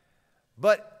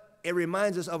 But it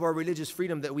reminds us of our religious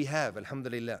freedom that we have,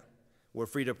 alhamdulillah. We're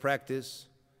free to practice.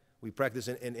 We practice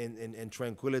in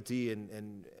tranquility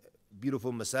and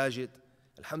beautiful masajid.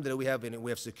 Alhamdulillah, we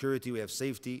have security, we have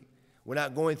safety. We're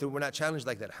not challenged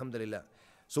like that, alhamdulillah.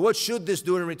 So what should this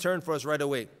do in return for us right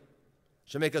away?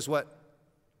 Should make us what?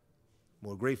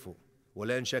 More grateful.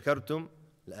 وَلَئِن شَكَرْتُمْ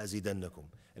لَأَزِيدَنَّكُمْ.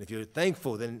 And if you're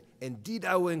thankful, then indeed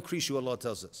I will increase you, Allah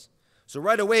tells us. So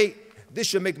right away, this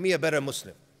should make me a better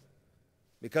Muslim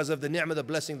because of the ni'mah, the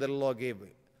blessing that Allah gave me.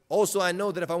 Also, I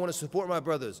know that if I want to support my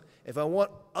brothers, if I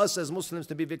want us as Muslims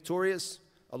to be victorious,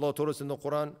 Allah told us in the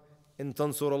Quran, إِن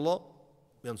تَنْصُرَ اللَّهِ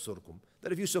يَنْصُرْكُمْ.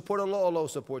 That if you support Allah, Allah will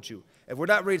support you. If we're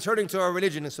not returning to our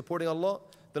religion and supporting Allah,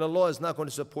 then Allah is not going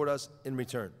to support us in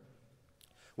return.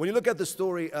 When you look at the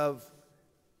story of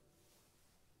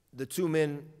the two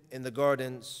men in the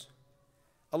gardens,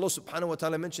 Allah subhanahu wa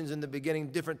ta'ala mentions in the beginning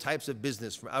different types of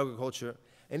business from agriculture.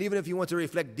 And even if you want to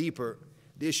reflect deeper,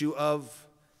 the issue of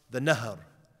the nahar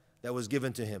that was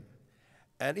given to him.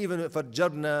 And even for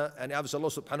Jarna, and obviously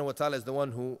Allah subhanahu wa ta'ala is the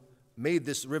one who made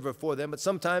this river for them. But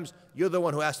sometimes you're the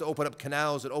one who has to open up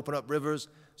canals and open up rivers.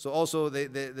 So also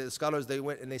the scholars, they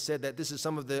went and they said that this is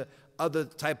some of the other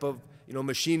type of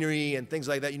machinery and things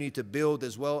like that you need to build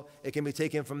as well. It can be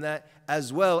taken from that,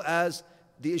 as well as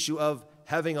the issue of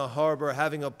having a harbor,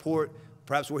 having a port,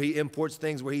 perhaps where he imports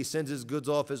things, where he sends his goods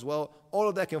off as well. All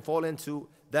of that can fall into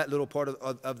that little part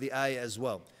of the ayah as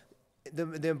well.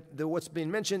 What's being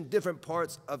mentioned, different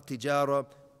parts of tijara,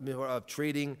 of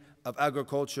trading, of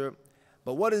agriculture.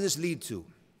 But what does this lead to?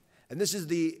 And this is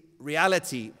the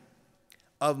reality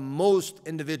of most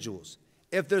individuals.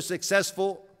 If they're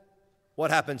successful,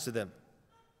 what happens to them?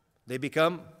 They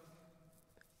become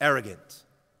arrogant.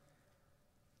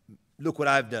 Look what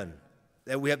I've done.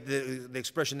 And we have the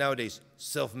expression nowadays,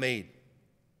 self-made.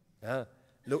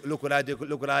 Look what I did,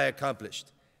 look what I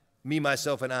accomplished. Me,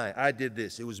 myself, and I did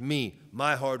this. It was me,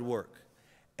 my hard work.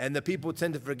 And the people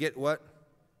tend to forget what?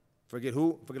 Forget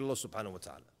who? Forget Allah subhanahu wa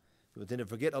ta'ala. People tend to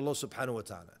forget Allah subhanahu wa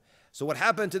ta'ala. So what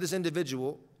happened to this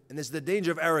individual, and this is the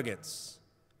danger of arrogance.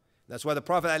 That's why the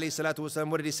Prophet ﷺ,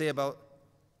 what did he say about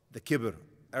the kibr,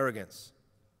 arrogance?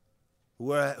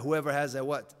 Whoever has a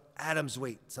what? Atom's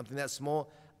weight, something that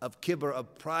small, of kibr,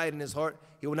 of pride in his heart,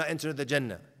 he will not enter the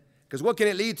Jannah. Because what can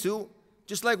it lead to?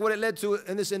 Just like what it led to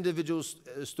in this individual's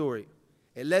story.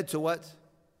 It led to what?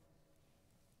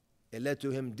 It led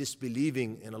to him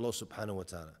disbelieving in Allah subhanahu wa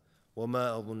ta'ala.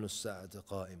 وَمَا أَظُنُّ السَّاعَةَ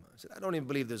قَائِمًا. He said, I don't even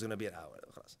believe there's going to be an hour.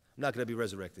 I'm not going to be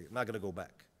resurrected. I'm not going to go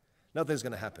back. Nothing's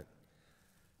going to happen.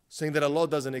 Saying that Allah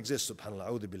doesn't exist, subhanAllah,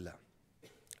 a'udhu billah.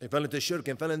 He fell into shirk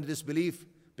and fell into disbelief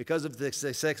because of the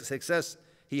success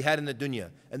he had in the dunya.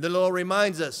 And the Lord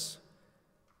reminds us,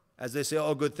 as they say,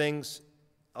 all good things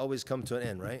always come to an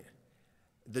end, right?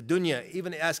 The dunya,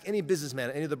 even ask any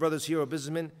businessman, any of the brothers here or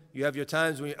businessmen, you have your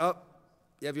times when you're up,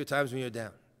 you have your times when you're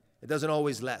down. It doesn't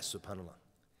always last, subhanAllah.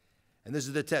 And this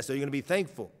is the test. Are you going to be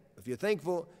thankful? If you're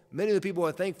thankful, many of the people who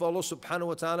are thankful, Allah subhanahu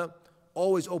wa ta'ala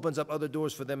always opens up other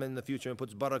doors for them in the future and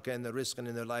puts barakah in their rizq and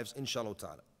in their lives, inshallah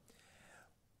ta'ala.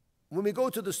 When we go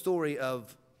to the story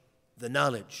of the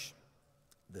knowledge,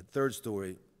 the third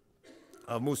story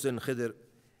of Musa and Khidr,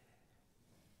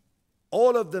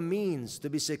 all of the means to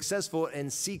be successful in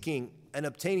seeking and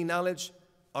obtaining knowledge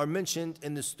are mentioned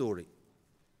in this story.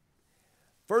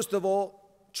 First of all,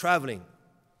 traveling.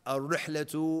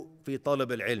 الرحلة في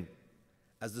طلب العلم.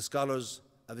 As the scholars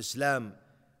of Islam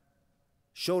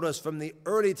showed us from the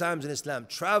early times in Islam,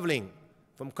 traveling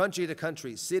from country to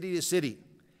country, city to city,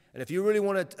 And if you really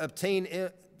want to obtain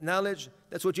knowledge,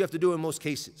 that's what you have to do in most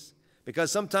cases.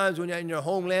 Because sometimes when you're in your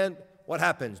homeland, what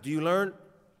happens? Do you learn?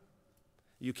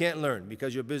 You can't learn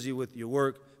because you're busy with your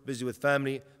work, busy with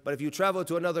family. But if you travel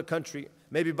to another country,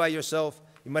 maybe by yourself,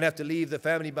 you might have to leave the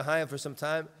family behind for some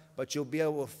time, but you'll be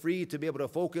free to be able to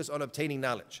focus on obtaining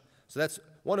knowledge. So that's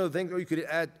one of the things, or you could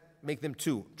add, make them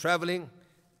two. Traveling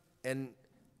and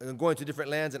going to different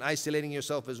lands and isolating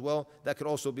yourself as well. That could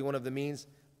also be one of the means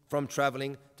from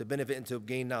traveling to benefit and to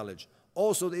gain knowledge.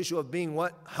 Also the issue of being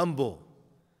what? Humble.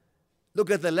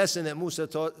 Look at the lesson that Musa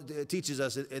teaches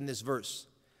us in this verse.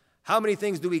 How many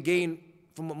things do we gain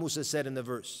from what Musa said in the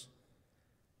verse?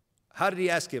 How did he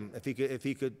ask him if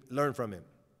he could learn from him?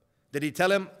 Did he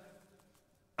tell him,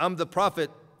 I'm the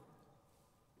prophet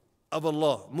of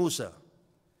Allah, Musa.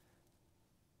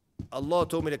 Allah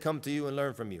told me to come to you and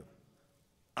learn from you.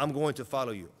 I'm going to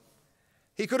follow you.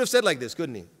 He could have said like this,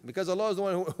 couldn't he? Because Allah is the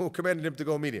one who commanded him to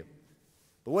go meet him.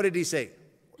 But what did he say?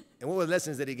 And what were the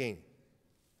lessons that he gained?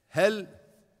 Hal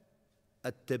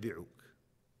attabi'uk.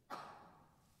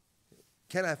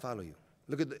 Can I follow you?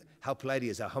 Look at how polite he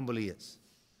is, how humble he is.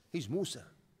 He's Musa,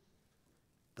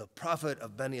 the prophet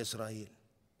of Bani Israel.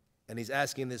 And he's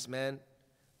asking this man,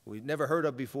 who we've never heard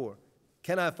of before,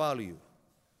 can I follow you?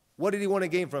 What did he want to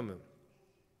gain from him?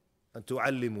 And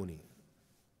tu'allimuni.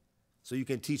 So you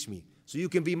can teach me. So you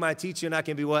can be my teacher and I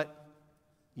can be what?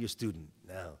 Your student.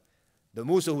 Now, the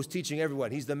Musa who's teaching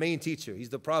everyone, he's the main teacher, he's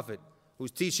the prophet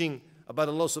who's teaching about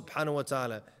Allah subhanahu wa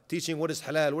ta'ala, teaching what is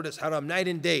halal, what is haram, night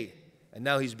and day. And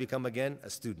now he's become again a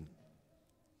student.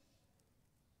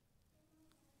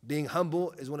 Being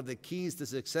humble is one of the keys to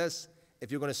success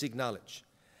if you're going to seek knowledge.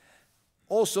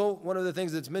 Also, one of the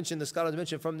things that's mentioned, the scholars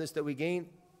mentioned from this that we gain,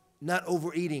 not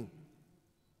overeating.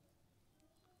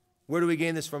 Where do we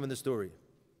gain this from in the story?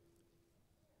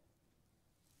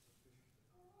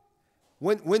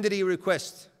 When did he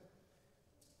request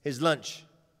his lunch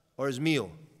or his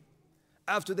meal?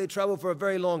 After they travel for a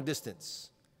very long distance.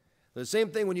 The same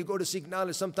thing when you go to seek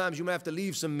knowledge, sometimes you might have to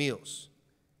leave some meals.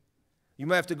 You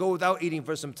might have to go without eating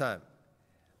for some time.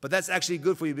 But that's actually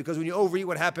good for you because when you overeat,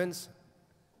 what happens?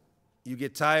 You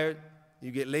get tired,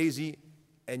 you get lazy,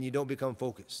 and you don't become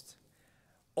focused.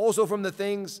 Also from the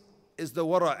things is the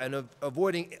wara and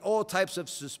avoiding all types of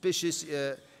suspicious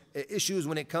issues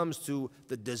when it comes to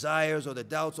the desires or the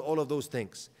doubts, all of those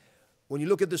things. When you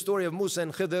look at the story of Musa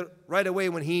and Khidr, right away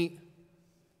when he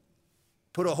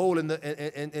put a hole into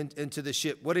the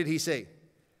ship, what did he say?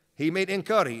 He made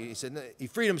inkar. He said, he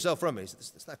freed himself from it. He said,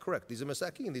 that's not correct. These are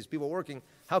masakin, these people working.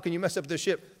 How can you mess up their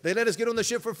ship? They let us get on the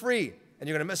ship for free, and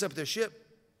you're going to mess up their ship?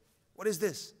 What is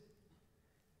this?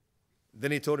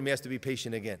 Then he told him he has to be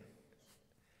patient again.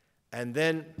 And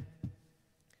then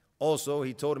also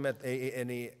he told him,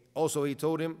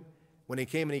 when he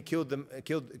came and he killed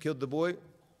the boy,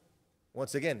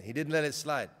 once again, he didn't let it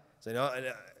slide. So, no,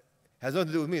 it has nothing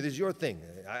to do with me. This is your thing.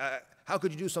 How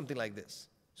could you do something like this?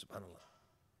 SubhanAllah.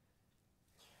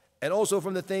 And also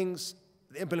from the things,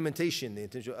 the implementation, the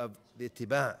intention of the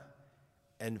ittiba'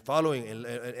 and following and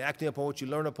acting upon what you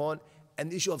learn upon,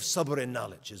 and the issue of sabr and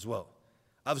knowledge as well.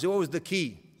 Obviously, what was the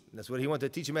key? And that's what he wanted to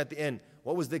teach him at the end.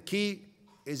 What was the key?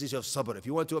 Is the issue of sabr. If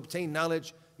you want to obtain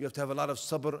knowledge, you have to have a lot of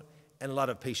sabr and a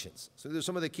lot of patience. So there's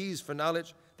some of the keys for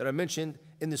knowledge that are mentioned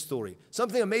in this story.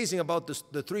 Something amazing about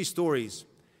the three stories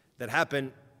that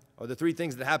happen, or the three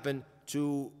things that happen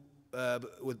between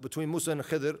Musa and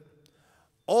Khidr,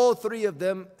 all three of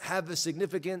them have a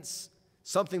significance,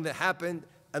 something that happened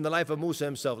in the life of Musa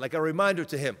himself, like a reminder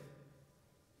to him.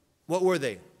 What were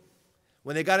they?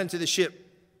 When they got into the ship,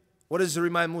 what does it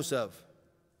remind Musa of?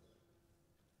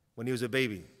 When he was a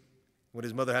baby, what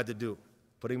his mother had to do,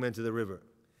 putting him into the river.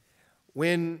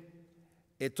 When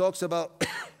it talks about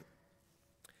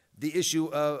the issue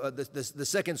of the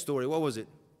second story, what was it?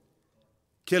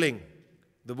 Killing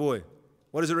the boy.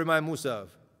 What does it remind Musa of?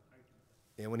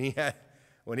 And when he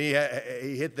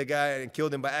hit the guy and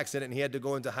killed him by accident and he had to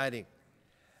go into hiding.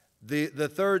 The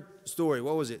third story,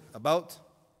 what was it? About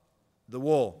the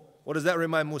wall. What does that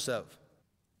remind Musa of?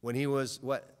 When he was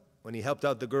what? When he helped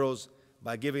out the girls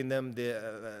by giving them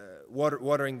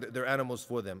watering their animals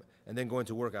for them and then going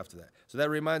to work after that. So that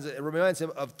reminds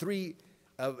him of three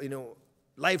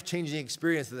life-changing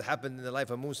experiences that happened in the life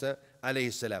of Musa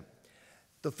alayhi salam.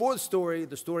 The fourth story,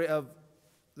 the story of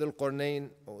Dhul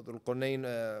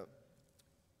Qarnayn,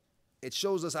 it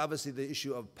shows us obviously the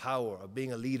issue of power, of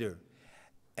being a leader.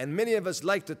 And many of us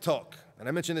like to talk, and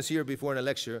I mentioned this here before in a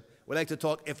lecture, we like to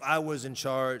talk, if I was in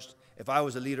charge, if I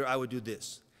was a leader, I would do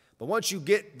this. But once you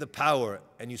get the power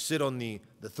and you sit on the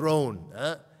throne,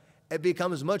 it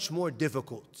becomes much more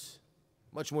difficult.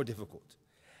 Much more difficult.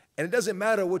 And it doesn't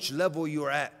matter which level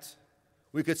you're at.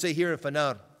 We could say here in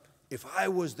Fanar, if I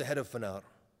was the head of Fanar,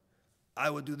 I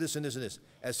would do this and this and this.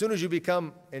 As soon as you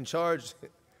become in charge,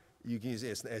 you can say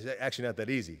it's actually not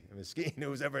that easy. I mean, who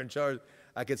was ever in charge,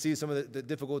 I could see some of the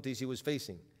difficulties he was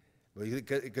facing.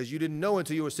 Because you didn't know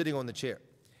until you were sitting on the chair.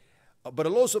 But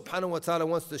Allah subhanahu wa ta'ala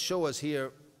wants to show us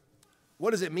here, what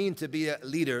does it mean to be a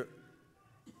leader?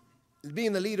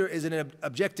 Being the leader is an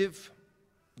objective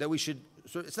that we should,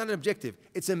 so it's not an objective,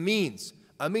 it's a means.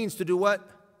 A means to do what?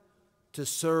 To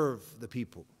serve the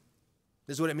people.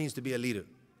 This is what it means to be a leader.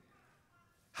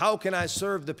 How can I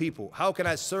serve the people? How can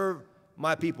I serve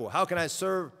my people? How can I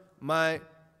serve my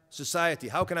society?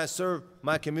 How can I serve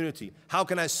my community? How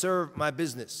can I serve my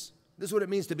business? This is what it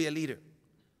means to be a leader.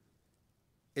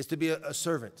 It's to be a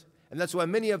servant. And that's why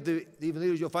many of the even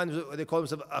leaders you'll find, they call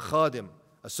themselves a khadim,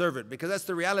 a servant, because that's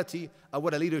the reality of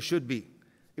what a leader should be.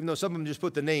 Even though some of them just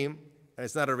put the name, and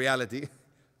it's not a reality,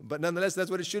 but nonetheless, that's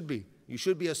what it should be. You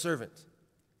should be a servant.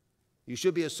 You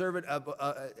should be a servant of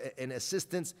in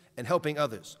assistance and helping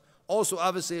others. Also,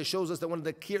 obviously, it shows us that one of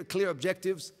the clear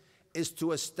objectives is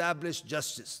to establish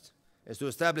justice. If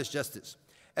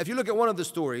you look at one of the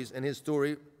stories, in his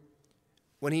story,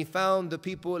 when he found the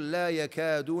people, لا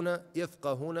يكادون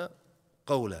يفقهون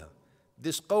قولا.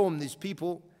 This qawm, these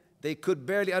people, they could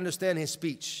barely understand his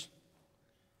speech.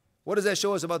 What does that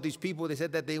show us about these people? They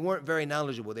said that they weren't very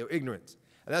knowledgeable, they were ignorant.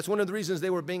 And that's one of the reasons they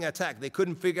were being attacked. They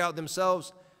couldn't figure out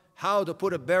themselves how to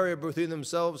put a barrier between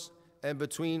themselves and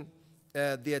between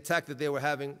the attack that they were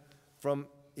having from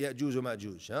Ya'juj or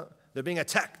Ma'juj. They're being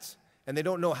attacked, and they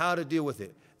don't know how to deal with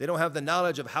it. They don't have the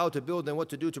knowledge of how to build and what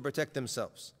to do to protect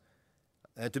themselves.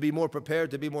 And to be more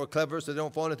prepared, to be more clever, so they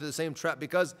don't fall into the same trap,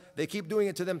 because they keep doing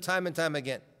it to them time and time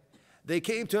again. They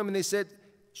came to him and they said,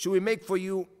 should we make for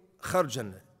you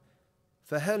kharjan?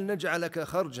 فَهَلْ نَجْعَلَكَ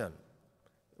خَرْجًا?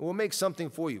 We'll make something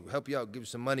for you, help you out, give you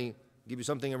some money, give you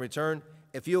something in return.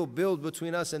 If you'll build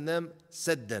between us and them,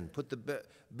 saddan,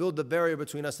 build the barrier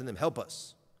between us and them, help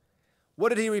us. What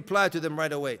did he reply to them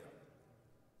right away?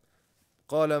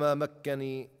 قَالَ مَا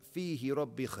مَكَّنِي فِيهِ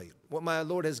رَبِّي خَيْرٌ. What my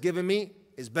Lord has given me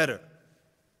is better.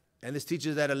 And this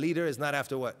teaches that a leader is not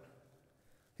after what?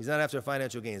 He's not after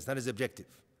financial gain. It's not his objective.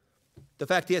 The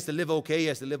fact he has to live okay, he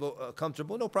has to live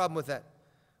comfortable, no problem with that.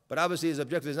 But obviously his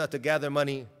objective is not to gather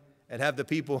money and have the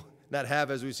people not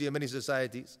have, as we see in many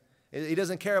societies. He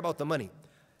doesn't care about the money.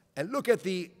 And look at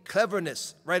the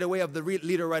cleverness right away of the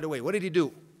leader right away. What did he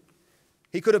do?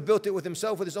 He could have built it with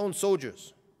himself, with his own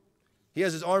soldiers. He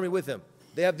has his army with him.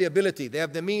 They have the ability, they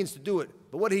have the means to do it.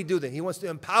 But what did he do then? He wants to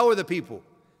empower the people,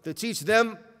 to teach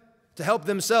them to help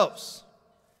themselves.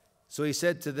 So he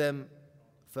said to them,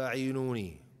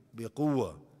 فَعِينُونِي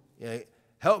بِقُوَّةٍ,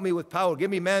 help me with power, give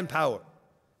me manpower,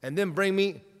 and then bring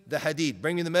me the hadid,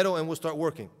 bring me the metal, and we'll start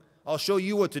working. I'll show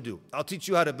you what to do. I'll teach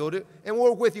you how to build it, and we'll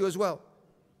work with you as well.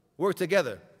 Work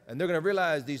together. And they're going to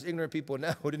realize, these ignorant people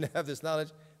now who didn't have this knowledge,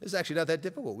 it's actually not that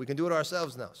difficult. We can do it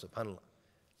ourselves now, subhanAllah.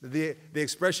 The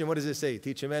expression, what does it say?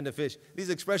 Teach a man to fish. These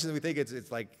expressions, we think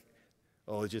it's like,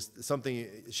 oh, it's just something,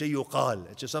 shay yuqal.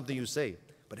 It's just something you say.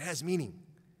 But it has meaning.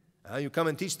 You come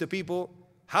and teach the people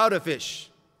how to fish.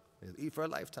 They'll eat for a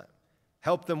lifetime.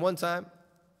 Help them one time,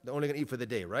 they're only going to eat for the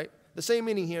day, right? The same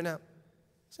meaning here now.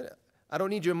 I don't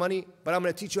need your money, but I'm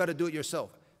going to teach you how to do it yourself.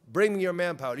 Bring me your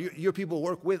manpower. Your people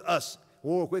work with us.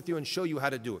 We'll work with you and show you how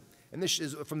to do it. And this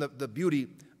is from the beauty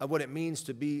of what it means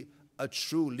to be a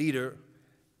true leader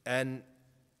and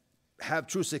have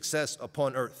true success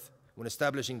upon earth when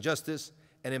establishing justice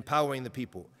and empowering the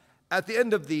people. At the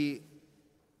end of the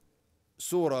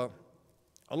surah,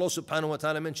 Allah subhanahu wa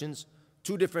ta'ala mentions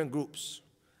two different groups.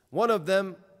 One of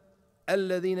them,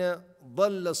 الَّذِينَ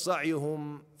ضَلَّ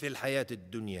صَعْيُهُمْ فِي الْحَيَاةِ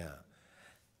الدُّنْيَا.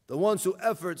 The ones whose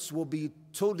efforts will be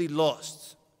totally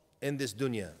lost in this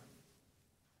dunya.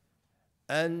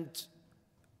 And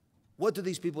what do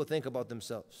these people think about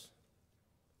themselves?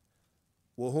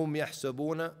 وَهُمْ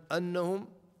يَحْسَبُونَ أَنَّهُمْ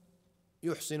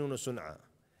يُحْسِنُونَ صُنْعًا.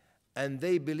 And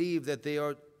they believe that they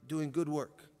are doing good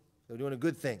work. They're doing a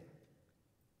good thing.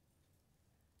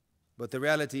 But the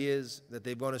reality is that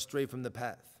they've gone astray from the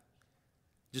path.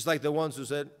 Just like the ones who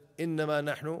said,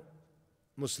 إِنَّمَا نَحْنُ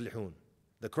مُصْلِحُونَ.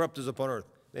 The corruptors upon earth.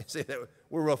 They say that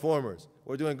we're reformers.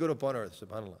 We're doing good upon earth,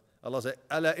 subhanAllah. Allah said,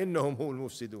 أَلَا إِنَّهُمْ هُمُ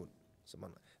الْمُفْسِدُونَ.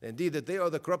 SubhanAllah. Indeed, that they are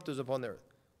the corruptors upon the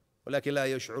earth. وَلَكِنْ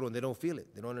لَا يَشْعُرُونَ. They don't feel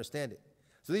it. They don't understand it.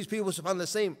 So these people, subhanAllah, the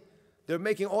same. They're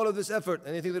making all of this effort,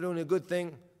 and they think they're doing a good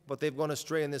thing, but they've gone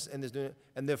astray in this dunya,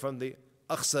 and they're from the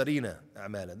أخسرين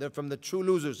أعمالا. They're from the true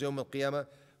losers, يوم القيامة,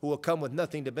 who will come with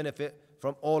nothing to benefit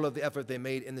from all of the effort they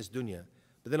made in this dunya.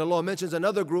 But then Allah mentions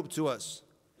another group to us.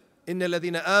 إِنَّ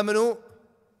الَّذِينَ آمَنُوا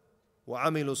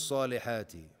وَعَمِلُوا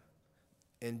الصَّالِحَاتِ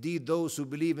Indeed, those who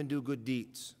believe and do good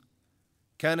deeds,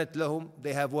 كانت لهم,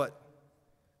 they have what?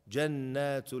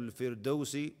 جنات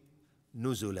الفردوس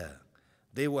نزلا.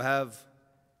 They will have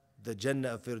the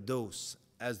Jannah of Firdaus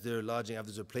as their lodging,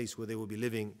 as a place where they will be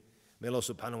living. May Allah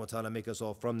subhanahu wa ta'ala make us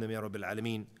all from them, Ya Rabbil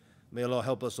Alameen. May Allah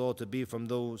help us all to be from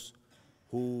those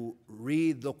who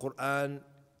read the Quran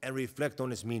and reflect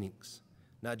on its meanings.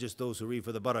 Not just those who read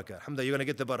for the barakah. Alhamdulillah, you're going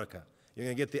to get the barakah. You're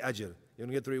going to get the ajr. You're going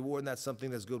to get the reward, and that's something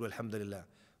that's good, alhamdulillah.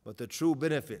 But the true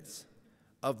benefits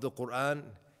of the Quran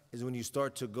is when you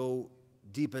start to go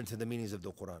deep into the meanings of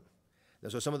the Quran.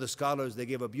 That's why some of the scholars, they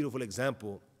gave a beautiful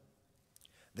example.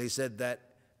 They said that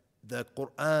the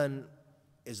Quran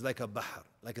is like a bahr,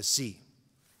 like a sea.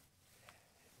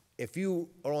 If you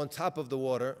are on top of the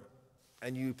water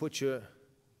and you put your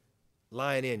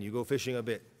line in, you go fishing a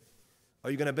bit, are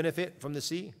you going to benefit from the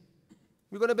sea?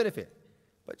 You're going to benefit,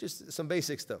 but just some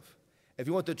basic stuff. If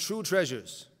you want the true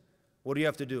treasures, what do you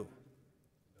have to do?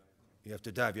 You have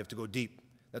to dive, you have to go deep.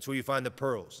 That's where you find the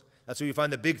pearls. That's where you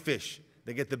find the big fish.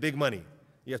 They get the big money.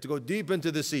 You have to go deep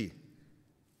into the sea,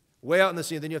 way out in the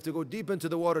sea, and then you have to go deep into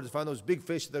the water to find those big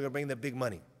fish that are going to bring the big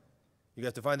money. You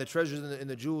have to find the treasures and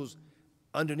the jewels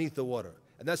underneath the water.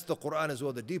 And that's the Quran as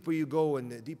well. The deeper you go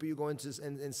and the deeper you go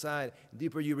inside, the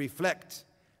deeper you reflect,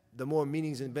 the more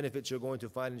meanings and benefits you're going to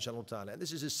find, inshallah ta'ala. And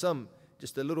this is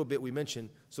just a little bit we mentioned,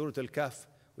 Surah Al-Kahf.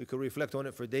 We could reflect on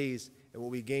it for days and what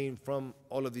we gain from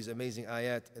all of these amazing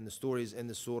ayat and the stories in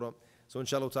the surah. So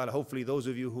inshallah ta'ala, hopefully those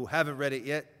of you who haven't read it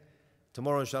yet,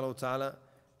 tomorrow inshallah ta'ala,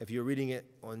 if you're reading it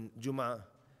on jummah,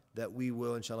 that we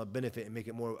will inshallah benefit and make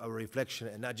it more a reflection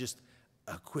and not just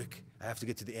a quick, I have to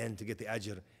get to the end to get the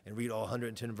ajr and read all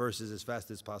 110 verses as fast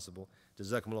as possible.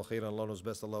 Jazakumullah khairan, Allah knows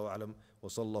best, Allahu alam, wa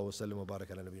sallallahu wa sallam wa barak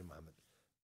ala nabiyyina Muhammad.